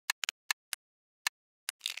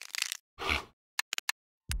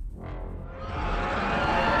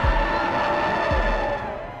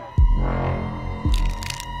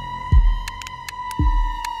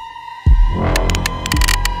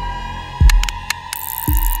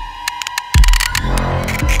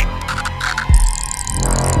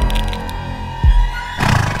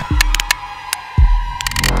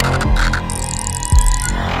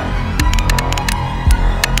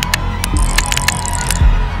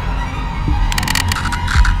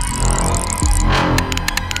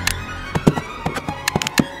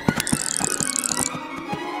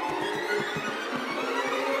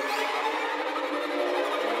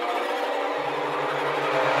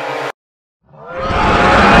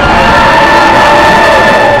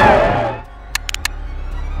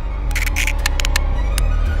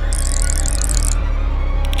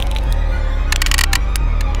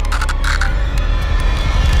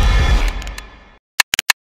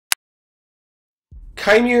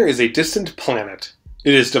Kaimere is a distant planet.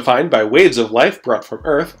 It is defined by waves of life brought from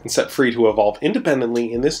Earth and set free to evolve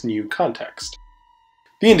independently in this new context.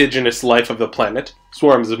 The indigenous life of the planet,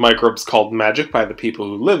 swarms of microbes called magic by the people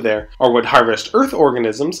who live there, are what harvest Earth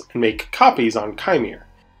organisms and make copies on Kaimere.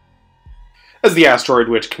 As the asteroid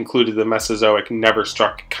which concluded the Mesozoic never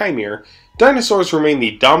struck Kaimere, dinosaurs remain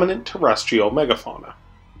the dominant terrestrial megafauna.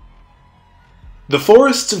 The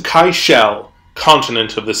forests of Kaishel,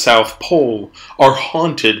 continent of the South Pole, are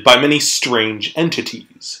haunted by many strange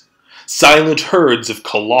entities. Silent herds of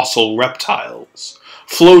colossal reptiles,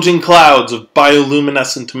 floating clouds of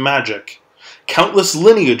bioluminescent magic, countless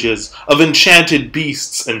lineages of enchanted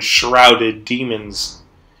beasts and shrouded demons.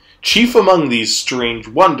 Chief among these strange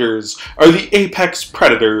wonders are the apex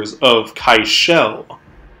predators of Kaishel.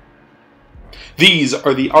 These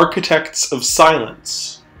are the architects of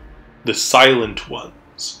silence, the Silent Ones.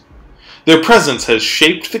 Their presence has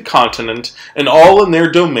shaped the continent, and all in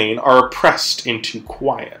their domain are oppressed into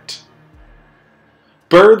quiet.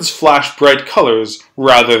 Birds flash bright colors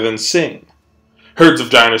rather than sing. Herds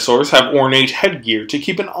of dinosaurs have ornate headgear to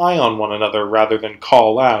keep an eye on one another rather than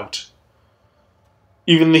call out.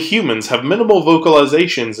 Even the humans have minimal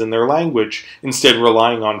vocalizations in their language, instead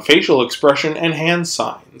relying on facial expression and hand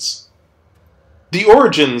signs. The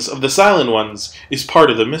origins of the Silent Ones is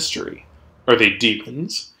part of the mystery. Are they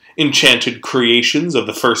demons? Enchanted creations of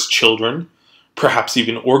the first children? Perhaps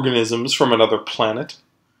even organisms from another planet?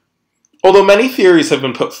 Although many theories have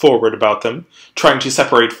been put forward about them, trying to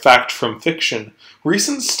separate fact from fiction,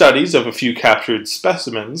 recent studies of a few captured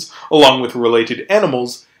specimens, along with related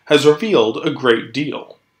animals, has revealed a great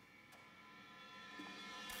deal.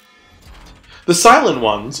 The Silent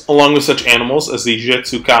Ones, along with such animals as the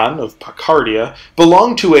Jetsukan of Pacardia,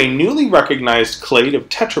 belong to a newly recognized clade of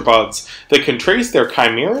tetrapods that can trace their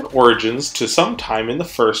Kaimeran origins to some time in the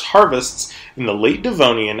first harvests in the late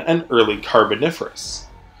Devonian and early Carboniferous.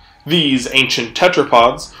 These ancient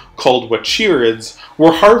tetrapods, called Wachirids,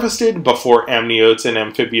 were harvested before amniotes and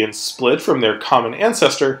amphibians split from their common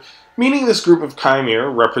ancestor, meaning this group of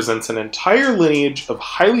Kaimere represents an entire lineage of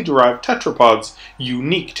highly derived tetrapods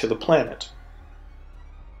unique to the planet.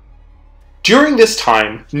 During this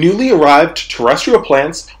time, newly arrived terrestrial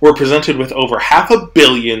plants were presented with over 500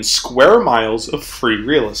 million square miles of free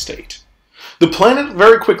real estate. The planet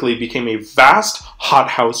very quickly became a vast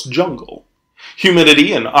hothouse jungle.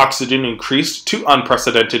 Humidity and oxygen increased to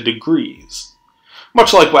unprecedented degrees.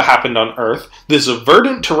 Much like what happened on Earth, this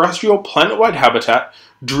verdant terrestrial planet-wide habitat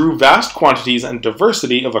drew vast quantities and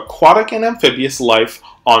diversity of aquatic and amphibious life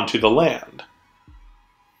onto the land.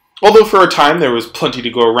 Although for a time there was plenty to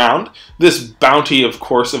go around, this bounty of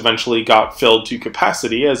course eventually got filled to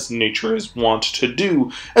capacity as nature is wont to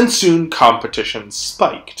do, and soon competition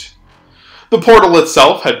spiked. The portal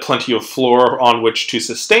itself had plenty of flora on which to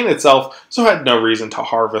sustain itself, so had no reason to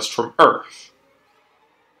harvest from Earth.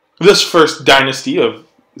 This first dynasty of,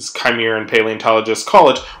 as Kaimeran paleontologists call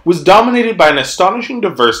it, was dominated by an astonishing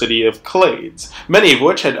diversity of clades, many of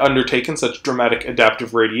which had undertaken such dramatic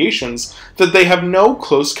adaptive radiations that they have no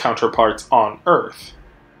close counterparts on Earth.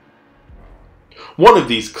 One of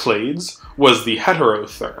these clades was the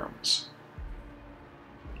heterotherms.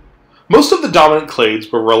 Most of the dominant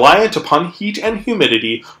clades were reliant upon heat and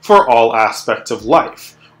humidity for all aspects of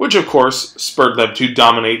life, which of course spurred them to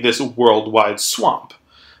dominate this worldwide swamp.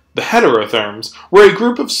 The heterotherms were a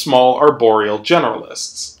group of small arboreal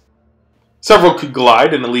generalists. Several could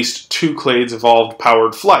glide, and at least 2 clades evolved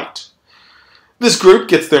powered flight. This group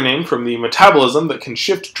gets their name from the metabolism that can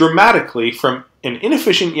shift dramatically from an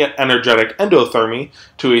inefficient yet energetic endothermy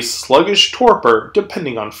to a sluggish torpor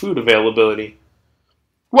depending on food availability.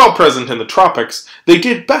 While present in the tropics, they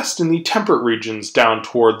did best in the temperate regions down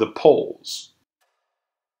toward the poles.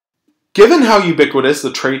 Given how ubiquitous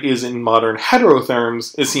the trait is in modern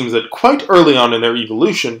heterotherms, it seems that quite early on in their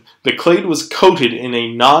evolution, the clade was coated in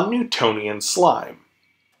a non-Newtonian slime.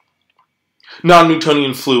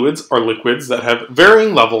 Non-Newtonian fluids are liquids that have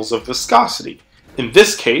varying levels of viscosity, in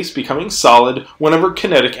this case becoming solid whenever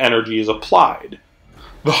kinetic energy is applied.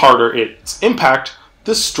 The harder its impact,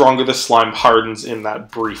 the stronger the slime hardens in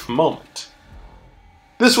that brief moment.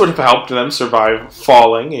 This would have helped them survive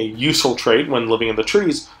falling, a useful trait when living in the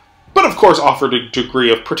trees, but of course offered a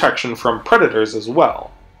degree of protection from predators as well.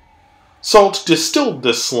 Salt distilled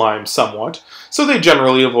this slime somewhat, so they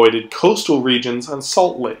generally avoided coastal regions and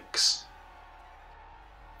salt lakes.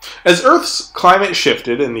 As Earth's climate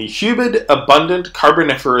shifted and the humid, abundant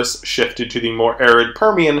Carboniferous shifted to the more arid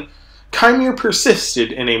Permian, Kaimere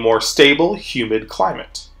persisted in a more stable, humid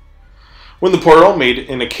climate. When the portal made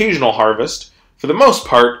an occasional harvest, for the most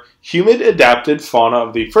part, humid adapted fauna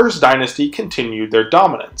of the first dynasty continued their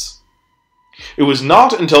dominance. It was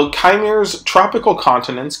not until Kaimere's tropical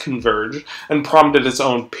continents converged and prompted its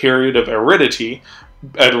own period of aridity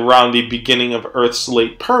at around the beginning of Earth's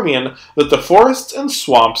late Permian that the forests and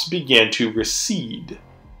swamps began to recede.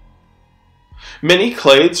 Many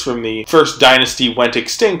clades from the first dynasty went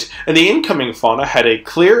extinct, and the incoming fauna had a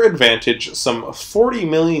clear advantage some 40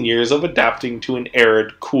 million years of adapting to an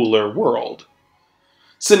arid, cooler world.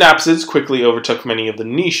 Synapsids quickly overtook many of the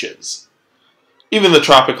niches. Even the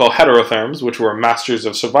tropical heterotherms, which were masters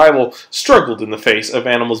of survival, struggled in the face of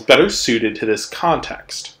animals better suited to this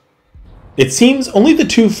context. It seems only the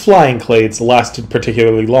two flying clades lasted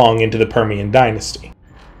particularly long into the Permian dynasty.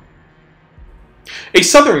 A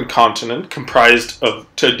southern continent comprised of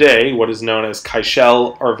today what is known as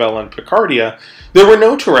Kaishel, Arvel, and Picardia, there were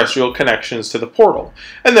no terrestrial connections to the portal,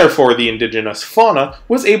 and therefore the indigenous fauna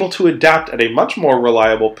was able to adapt at a much more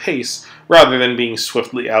reliable pace rather than being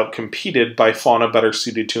swiftly outcompeted by fauna better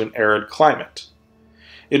suited to an arid climate.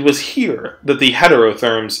 It was here that the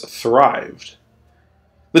heterotherms thrived.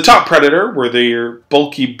 The top predator were their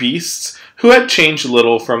bulky beasts who had changed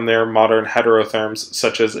little from their modern heterotherms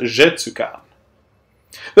such as Jetsukan.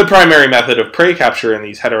 The primary method of prey capture in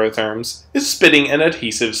these heterotherms is spitting an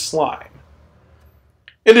adhesive slime.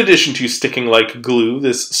 In addition to sticking like glue,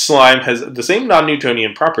 this slime has the same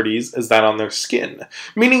non-Newtonian properties as that on their skin,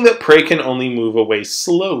 meaning that prey can only move away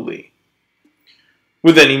slowly.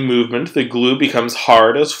 With any movement, the glue becomes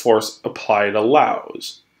hard as force applied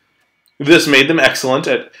allows. This made them excellent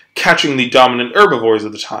at catching the dominant herbivores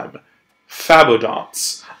of the time,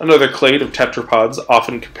 phabodonts, another clade of tetrapods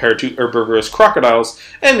often compared to herbivorous crocodiles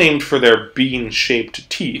and named for their bean-shaped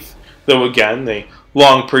teeth, though again they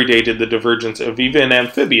long predated the divergence of even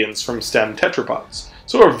amphibians from stem tetrapods,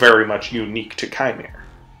 so are very much unique to Kaimere.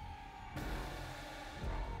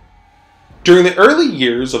 During the early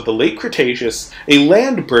years of the late Cretaceous, a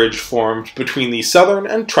land bridge formed between the southern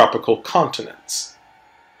and tropical continents.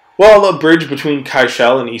 While a bridge between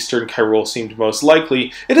Kaishel and eastern Kyrule seemed most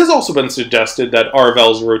likely, it has also been suggested that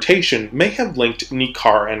Arvel's rotation may have linked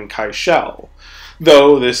Nikar and Kaishel,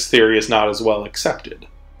 though this theory is not as well accepted.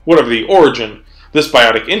 Whatever the origin, this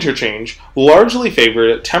biotic interchange largely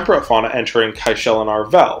favored temperate fauna entering Kaishel and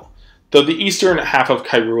Arvel, though the eastern half of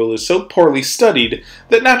Kyrule is so poorly studied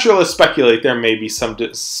that naturalists speculate there may be some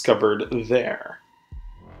discovered there.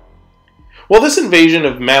 While this invasion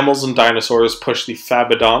of mammals and dinosaurs pushed the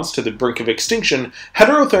phabodonts to the brink of extinction,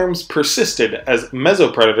 heterotherms persisted as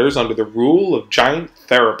mesopredators under the rule of giant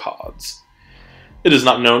theropods. It is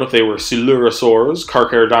not known if they were coelurosaurs,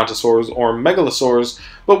 carcharodontosaurs, or megalosaurs,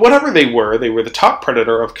 but whatever they were the top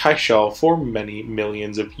predator of Kaishel for many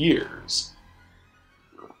millions of years.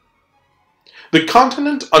 The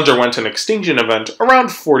continent underwent an extinction event around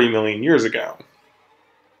 40 million years ago.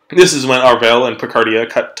 This is when Arvel and Picardia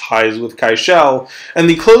cut ties with Kaishel, and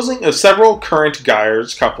the closing of several current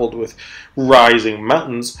gyres coupled with rising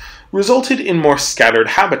mountains resulted in more scattered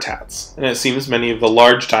habitats, and it seems many of the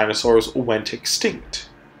large dinosaurs went extinct.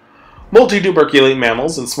 Multituberculate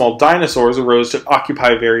mammals and small dinosaurs arose to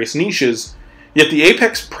occupy various niches, yet the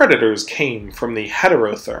apex predators came from the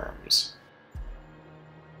heterotherms.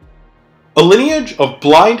 A lineage of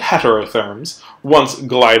blind heterotherms, once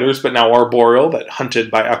gliders but now arboreal that hunted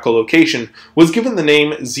by echolocation, was given the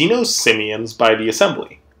name xenosimians by the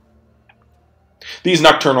assembly. These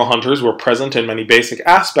nocturnal hunters were present in many basic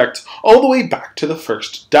aspects all the way back to the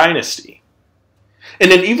first dynasty.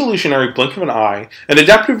 In an evolutionary blink of an eye, an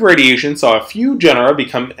adaptive radiation saw a few genera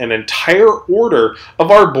become an entire order of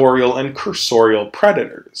arboreal and cursorial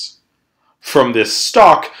predators. From this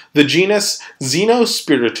stock, the genus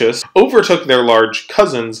Xenospiritus overtook their large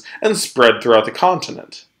cousins and spread throughout the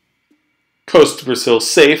continent. Coasts were still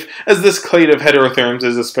safe, as this clade of heterotherms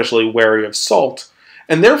is especially wary of salt,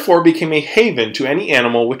 and therefore became a haven to any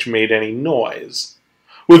animal which made any noise.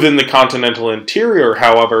 Within the continental interior,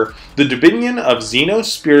 however, the dominion of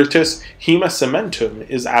Xenospiritus hemacementum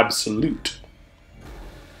is absolute.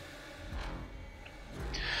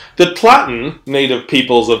 The Platin, native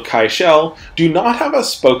peoples of Kaishel, do not have a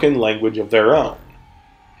spoken language of their own.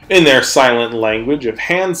 In their silent language of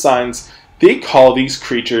hand signs, they call these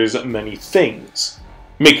creatures many things.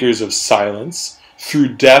 Makers of silence,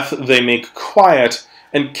 through death they make quiet,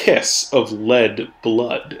 and kiss of lead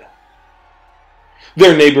blood.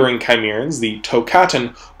 Their neighboring Kaimerans, the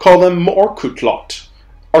Tokatan, call them Moørkutlot,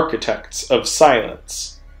 architects of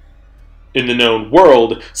silence. In the known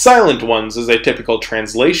world, Silent Ones is a typical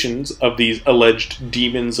translation of these alleged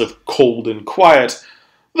demons of cold and quiet,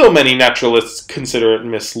 though many naturalists consider it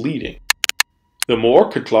misleading. The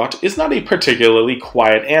Moørkutlot is not a particularly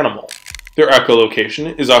quiet animal. Their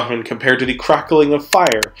echolocation is often compared to the crackling of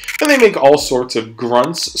fire, and they make all sorts of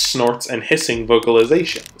grunts, snorts, and hissing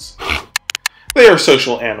vocalizations. They are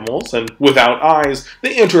social animals, and without eyes,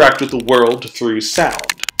 they interact with the world through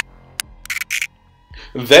sound.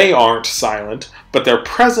 They aren't silent, but their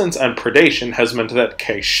presence and predation has meant that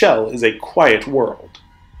Kaishel is a quiet world.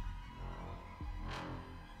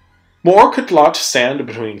 Moørkutlot stand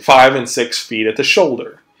between 5 and 6 feet at the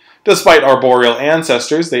shoulder. Despite arboreal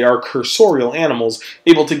ancestors, they are cursorial animals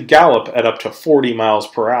able to gallop at up to 40 miles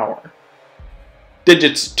per hour.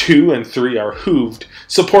 Digits 2 and 3 are hooved,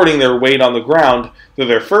 supporting their weight on the ground, though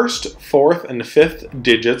their first, 4th, and 5th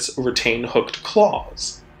digits retain hooked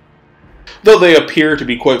claws. Though they appear to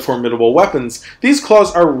be quite formidable weapons, these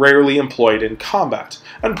claws are rarely employed in combat,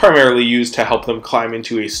 and primarily used to help them climb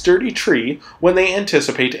into a sturdy tree when they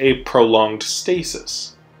anticipate a prolonged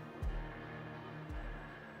stasis.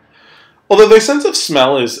 Although their sense of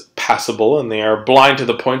smell is passable and they are blind to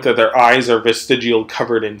the point that their eyes are vestigial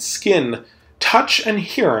covered in skin, touch and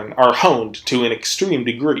hearing are honed to an extreme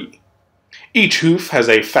degree. Each hoof has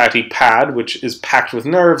a fatty pad which is packed with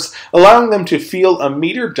nerves, allowing them to feel a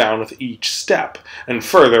meter down with each step, and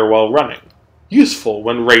further while running, useful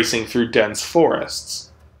when racing through dense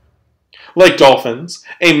forests. Like dolphins,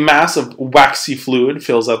 a mass of waxy fluid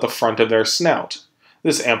fills out the front of their snout.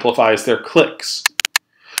 This amplifies their clicks.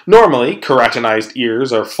 Normally, keratinized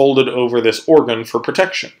ears are folded over this organ for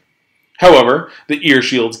protection. However, the ear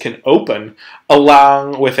shields can open,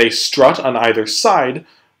 along with a strut on either side,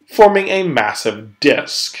 forming a massive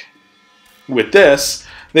disc. With this,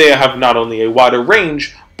 they have not only a wider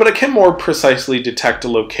range, but it can more precisely detect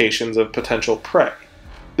locations of potential prey.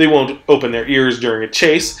 They won't open their ears during a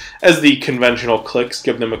chase, as the conventional clicks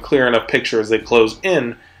give them a clear enough picture as they close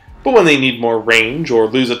in, but when they need more range or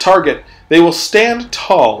lose a target, they will stand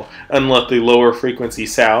tall and let the lower frequency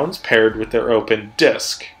sounds paired with their open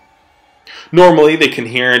disc. Normally, they can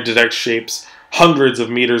hear and detect shapes hundreds of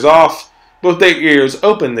meters off, but with their ears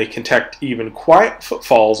open, they can detect even quiet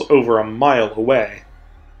footfalls over a mile away.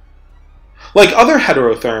 Like other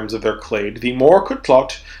heterotherms of their clade, the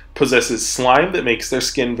Moørkutlot possesses slime that makes their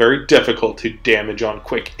skin very difficult to damage on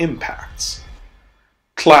quick impacts.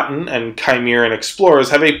 Klatten and Kaimeran explorers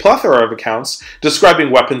have a plethora of accounts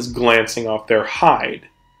describing weapons glancing off their hide.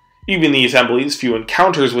 Even the Assembly's few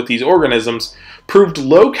encounters with these organisms proved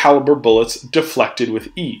low-caliber bullets deflected with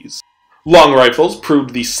ease. Long rifles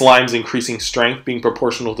proved the slime's increasing strength being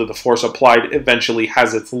proportional to the force applied eventually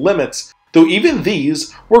has its limits, though even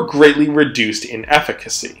these were greatly reduced in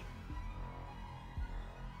efficacy.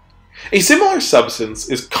 A similar substance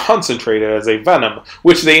is concentrated as a venom,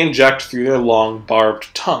 which they inject through their long,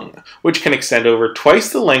 barbed tongue, which can extend over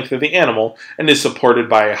twice the length of the animal and is supported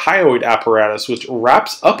by a hyoid apparatus which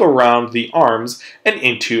wraps up around the arms and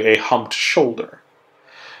into a humped shoulder.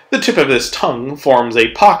 The tip of this tongue forms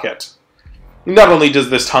a pocket. Not only does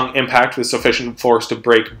this tongue impact with sufficient force to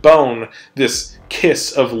break bone, this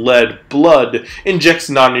kiss of lead blood injects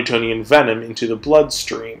non-Newtonian venom into the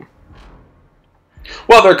bloodstream.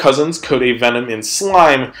 While their cousins coat a venom in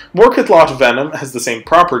slime, Moørkutlot venom has the same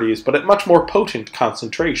properties, but at much more potent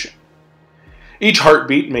concentration. Each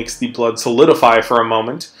heartbeat makes the blood solidify for a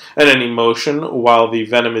moment, and any motion while the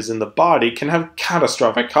venom is in the body can have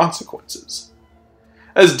catastrophic consequences.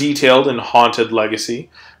 As detailed in Haunted Legacy,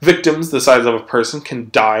 victims the size of a person can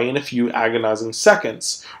die in a few agonizing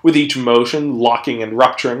seconds, with each motion locking and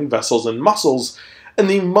rupturing vessels and muscles, and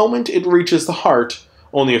the moment it reaches the heart,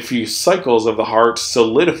 only a few cycles of the heart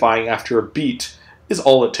solidifying after a beat is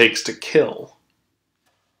all it takes to kill.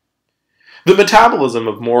 The metabolism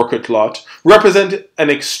of Moørkutlot represent an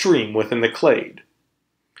extreme within the clade.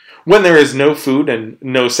 When there is no food and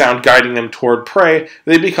no sound guiding them toward prey,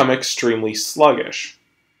 they become extremely sluggish.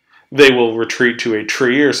 They will retreat to a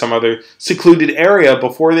tree or some other secluded area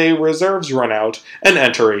before their reserves run out and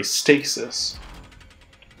enter a stasis.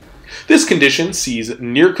 This condition sees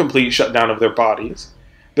near complete shutdown of their bodies.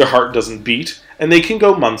 Their heart doesn't beat, and they can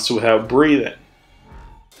go months without breathing.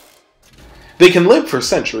 They can live for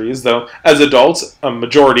centuries, though, as adults, a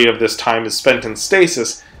majority of this time is spent in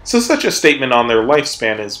stasis, so such a statement on their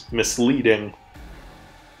lifespan is misleading.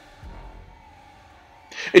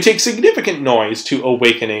 It takes significant noise to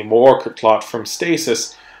awaken a Moørkutlot from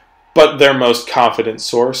stasis, but their most confident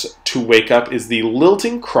source to wake up is the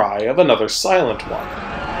lilting cry of another silent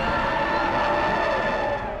one.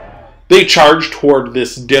 They charge toward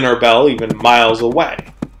this dinner bell even miles away.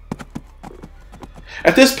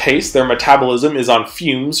 At this pace, their metabolism is on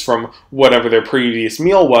fumes from whatever their previous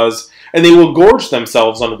meal was, and they will gorge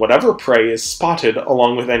themselves on whatever prey is spotted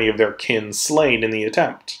along with any of their kin slain in the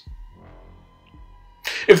attempt.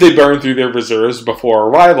 If they burn through their reserves before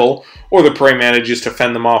arrival, or the prey manages to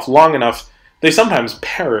fend them off long enough, they sometimes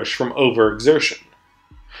perish from overexertion.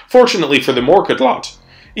 Fortunately for the Moørkutlot,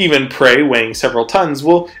 even prey weighing several tons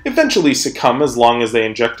will eventually succumb as long as they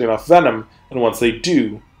inject enough venom, and once they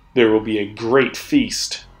do, there will be a great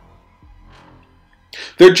feast.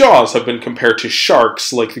 Their jaws have been compared to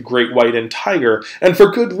sharks like the great white and tiger, and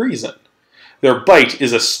for good reason. Their bite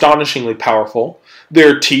is astonishingly powerful,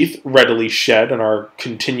 their teeth readily shed and are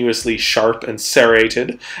continuously sharp and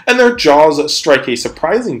serrated, and their jaws strike a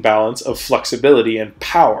surprising balance of flexibility and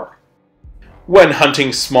power. When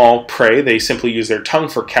hunting small prey, they simply use their tongue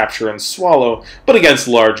for capture and swallow, but against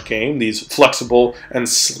large game, these flexible and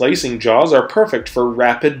slicing jaws are perfect for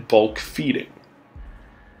rapid bulk feeding.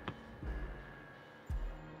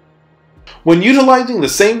 When utilizing the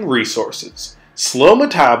same resources, slow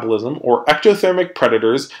metabolism or ectothermic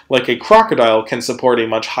predators like a crocodile can support a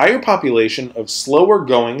much higher population of slower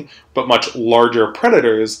going but much larger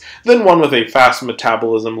predators than one with a fast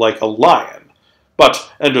metabolism like a lion.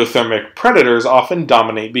 But endothermic predators often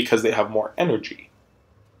dominate because they have more energy.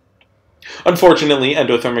 Unfortunately,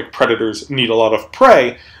 endothermic predators need a lot of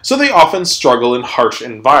prey, so they often struggle in harsh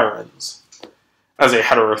environs. As a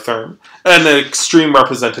heterotherm, and an extreme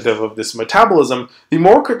representative of this metabolism, the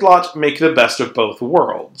Moørkutlot make the best of both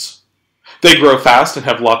worlds. They grow fast and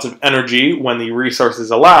have lots of energy when the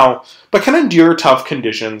resources allow, but can endure tough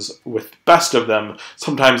conditions with the best of them,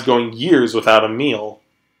 sometimes going years without a meal.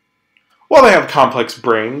 While they have complex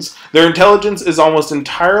brains, their intelligence is almost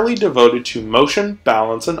entirely devoted to motion,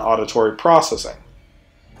 balance, and auditory processing.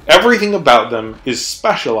 Everything about them is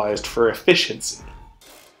specialized for efficiency.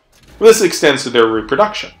 This extends to their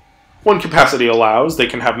reproduction. When capacity allows, they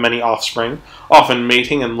can have many offspring, often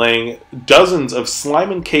mating and laying dozens of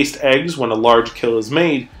slime-encased eggs when a large kill is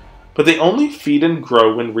made, but they only feed and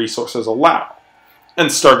grow when resources allow, and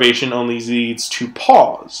starvation only leads to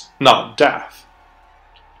pause, not death.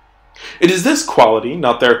 It is this quality,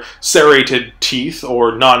 not their serrated teeth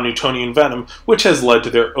or non-Newtonian venom, which has led to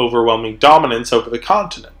their overwhelming dominance over the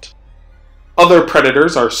continent. Other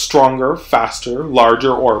predators are stronger, faster,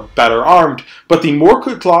 larger, or better armed, but the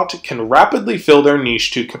Moørkutlot can rapidly fill their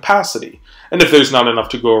niche to capacity, and if there's not enough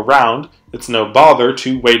to go around, it's no bother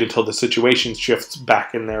to wait until the situation shifts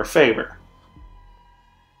back in their favor.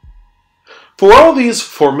 For all these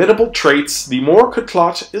formidable traits, the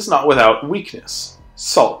Moørkutlot is not without weakness: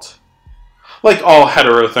 salt. Like all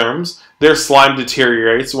heterotherms, their slime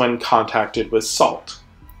deteriorates when contacted with salt.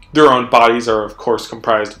 Their own bodies are of course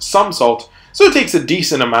comprised of some salt, so it takes a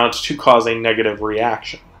decent amount to cause a negative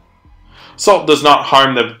reaction. Salt does not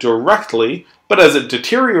harm them directly, but as it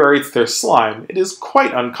deteriorates their slime, it is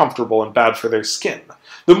quite uncomfortable and bad for their skin.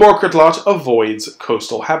 The Moørkutlot avoids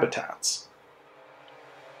coastal habitats.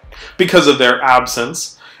 Because of their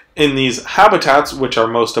absence, in these habitats, which are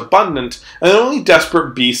most abundant, and only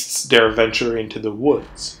desperate beasts dare venture into the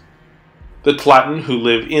woods. The Tlaten who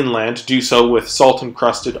live inland do so with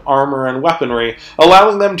salt-encrusted armor and weaponry,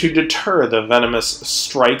 allowing them to deter the venomous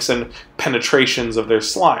strikes and penetrations of their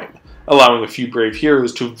slime, allowing a few brave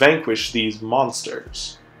heroes to vanquish these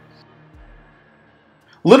monsters.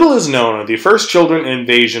 Little is known of the first children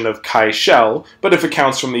invasion of Kaishel, but if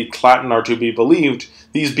accounts from the Tlaten are to be believed,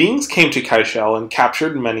 these beings came to Kaishel and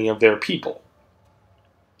captured many of their people.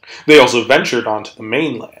 They also ventured onto the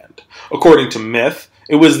mainland. According to myth,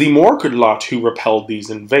 it was the Moørkutlot who repelled these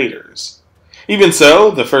invaders. Even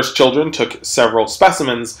so, the first children took several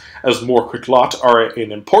specimens, as Moørkutlot are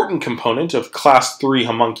an important component of Class 3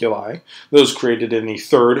 homunculi, those created in the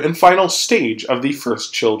third and final stage of the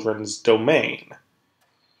first children's domain.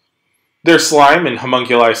 Their slime and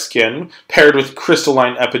homunculi skin, paired with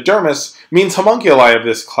crystalline epidermis, means homunculi of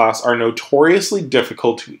this class are notoriously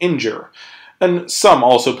difficult to injure, and some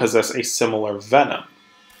also possess a similar venom.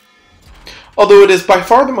 Although it is by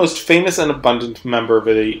far the most famous and abundant member of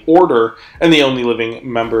the order, and the only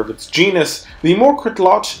living member of its genus, the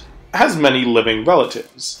Moørkutlot has many living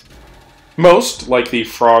relatives. Most, like the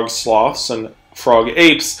frog sloths and frog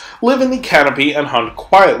apes, live in the canopy and hunt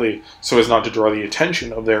quietly, so as not to draw the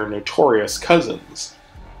attention of their notorious cousins.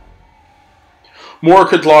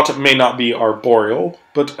 Moørkutlot may not be arboreal,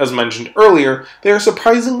 but as mentioned earlier, they are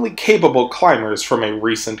surprisingly capable climbers from a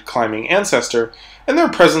recent climbing ancestor, and their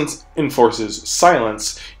presence enforces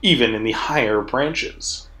silence, even in the higher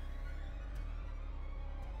branches.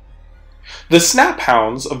 The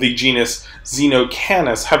snaphounds of the genus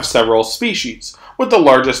Xenocanus have several species, with the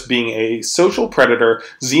largest being a social predator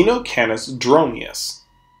Xenocanus droneus.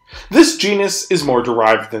 This genus is more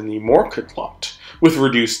derived than the Moørkutlot, with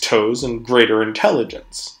reduced toes and greater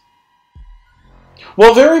intelligence.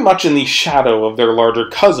 While very much in the shadow of their larger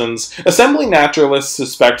cousins, assembly naturalists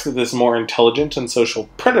suspect that this more intelligent and social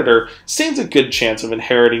predator stands a good chance of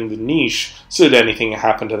inheriting the niche should anything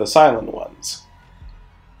happen to the silent ones.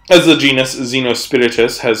 As the genus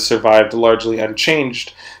Xenospiritus has survived largely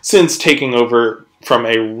unchanged since taking over from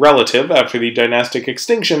a relative after the dynastic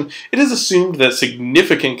extinction, it is assumed that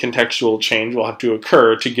significant contextual change will have to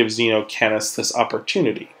occur to give Xenocanus this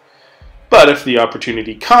opportunity. But if the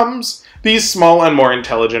opportunity comes, these small and more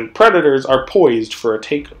intelligent predators are poised for a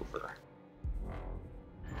takeover.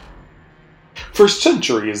 For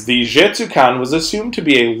centuries, the Jetsukan was assumed to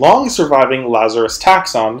be a long-surviving Lazarus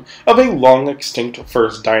taxon of a long-extinct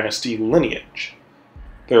First Dynasty lineage.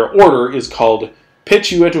 Their order is called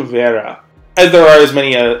Pituituvera, as there are as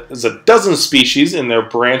many as a dozen species in their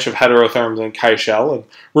branch of heterotherms in Kaishel, and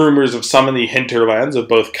rumors of some in the hinterlands of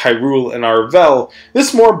both Kyrule and Arvel.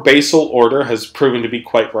 This more basal order has proven to be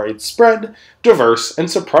quite widespread, diverse, and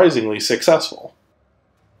surprisingly successful.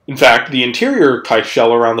 In fact, the interior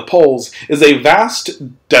Kaishel around the poles is a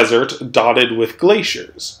vast desert dotted with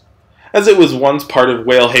glaciers. As it was once part of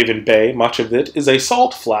Whalehaven Bay, much of it is a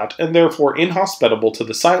salt flat and therefore inhospitable to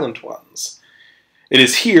the silent ones. It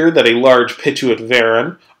is here that a large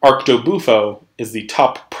Pituitveran, Arctobufo, is the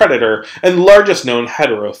top predator and largest known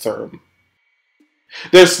heterotherm.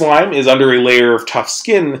 Their slime is under a layer of tough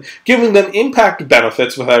skin, giving them impact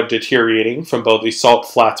benefits without deteriorating from both the salt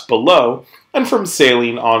flats below and from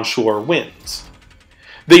saline onshore winds.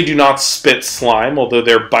 They do not spit slime, although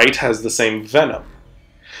their bite has the same venom.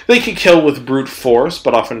 They can kill with brute force,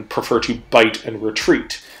 but often prefer to bite and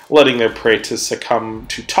retreat, letting their prey to succumb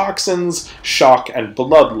to toxins, shock, and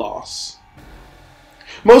blood loss.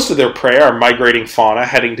 Most of their prey are migrating fauna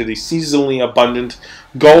heading to the seasonally abundant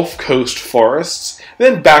Gulf Coast forests,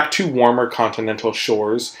 then back to warmer continental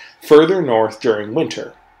shores further north during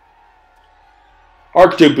winter.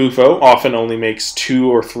 Arctobufo often only makes 2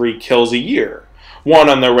 or 3 kills a year, one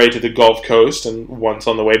on their way to the Gulf Coast and once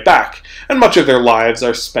on the way back, and much of their lives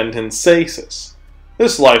are spent in stasis.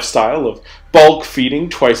 This lifestyle of bulk feeding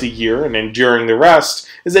twice a year and enduring the rest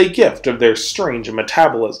is a gift of their strange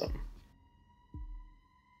metabolism.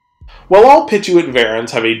 While all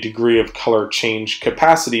Pituitverans have a degree of color change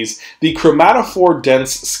capacities, the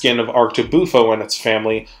chromatophore-dense skin of Arctobufo and its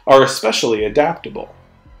family are especially adaptable.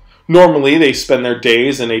 Normally, they spend their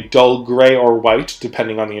days in a dull gray or white,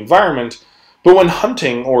 depending on the environment, but when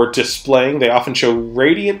hunting or displaying, they often show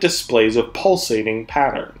radiant displays of pulsating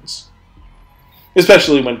patterns.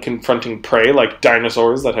 Especially when confronting prey like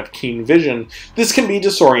dinosaurs that have keen vision, this can be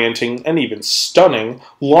disorienting and even stunning,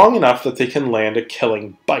 long enough that they can land a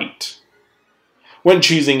killing bite. When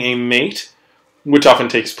choosing a mate, which often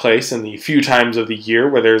takes place in the few times of the year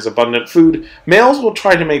where there is abundant food, males will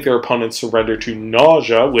try to make their opponents surrender to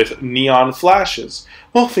nausea with neon flashes,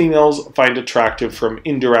 while females find attractive from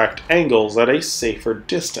indirect angles at a safer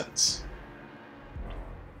distance.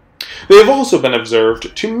 They have also been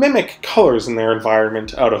observed to mimic colors in their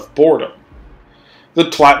environment out of boredom. The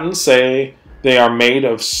Tlatons say they are made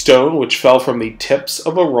of stone which fell from the tips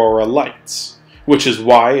of aurora lights, which is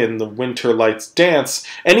why in the Winter Lights dance,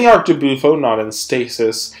 any Arctobufo not in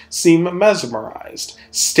stasis seem mesmerized,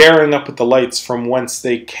 staring up at the lights from whence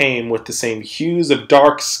they came with the same hues of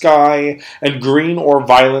dark sky and green or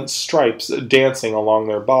violet stripes dancing along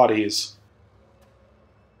their bodies.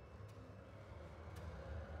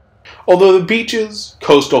 Although the beaches,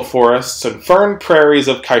 coastal forests, and fern prairies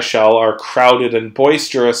of Kaishel are crowded and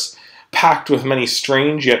boisterous, packed with many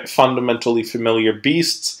strange yet fundamentally familiar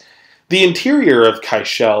beasts, the interior of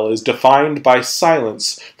Kaishel is defined by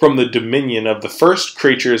silence from the dominion of the first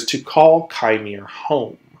creatures to call Kaimere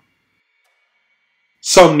home.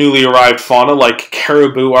 Some newly arrived fauna like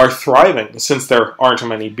caribou are thriving, since there aren't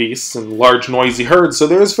many beasts and large noisy herds, so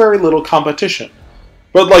there is very little competition.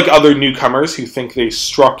 But like other newcomers who think they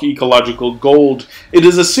struck ecological gold, it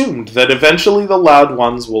is assumed that eventually the loud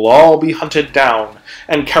ones will all be hunted down,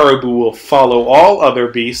 and caribou will follow all other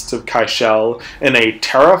beasts of Kaishel in a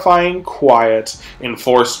terrifying quiet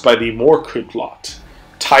enforced by the Moørkutlot,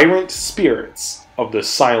 tyrant spirits of the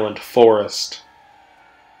silent forest.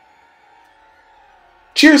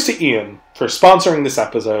 Cheers to Ian for sponsoring this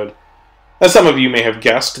episode. As some of you may have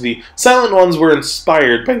guessed, the Silent Ones were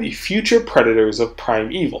inspired by the future predators of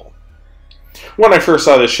primeval. When I first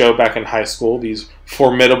saw this show back in high school, these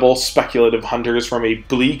formidable speculative hunters from a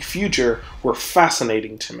bleak future were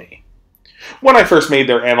fascinating to me. When I first made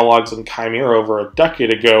their analogs in Kaimere over a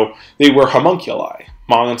decade ago, they were homunculi,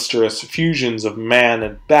 monstrous fusions of man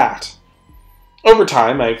and bat. Over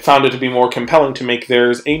time, I found it to be more compelling to make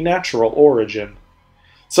theirs a natural origin.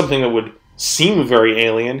 Something that would seem very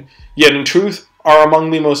alien, yet in truth are among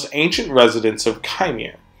the most ancient residents of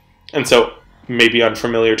Kaimere, and so maybe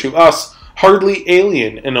unfamiliar to us, hardly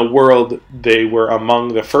alien in a world they were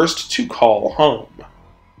among the first to call home.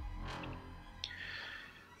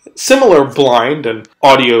 Similar blind and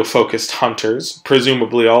audio-focused hunters,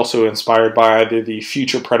 presumably also inspired by either the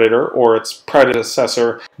future Predator or its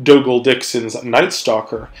predecessor Dougal Dixon's Night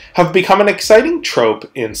Stalker, have become an exciting trope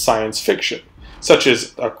in science fiction, such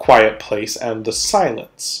as A Quiet Place and The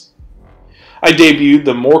Silence. I debuted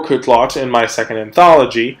the Moørkutlot in my second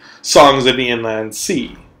anthology, Songs of the Inland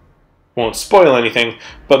Sea. Won't spoil anything,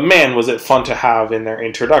 but man was it fun to have in their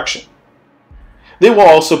introduction. They will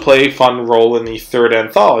also play a fun role in the third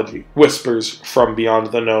anthology, Whispers from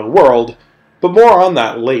Beyond the Known World, but more on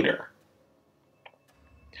that later.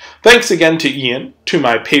 Thanks again to Ian, to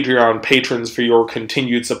my Patreon patrons for your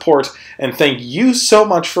continued support, and thank you so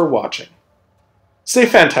much for watching. Stay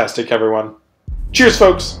fantastic, everyone. Cheers,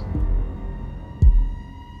 folks!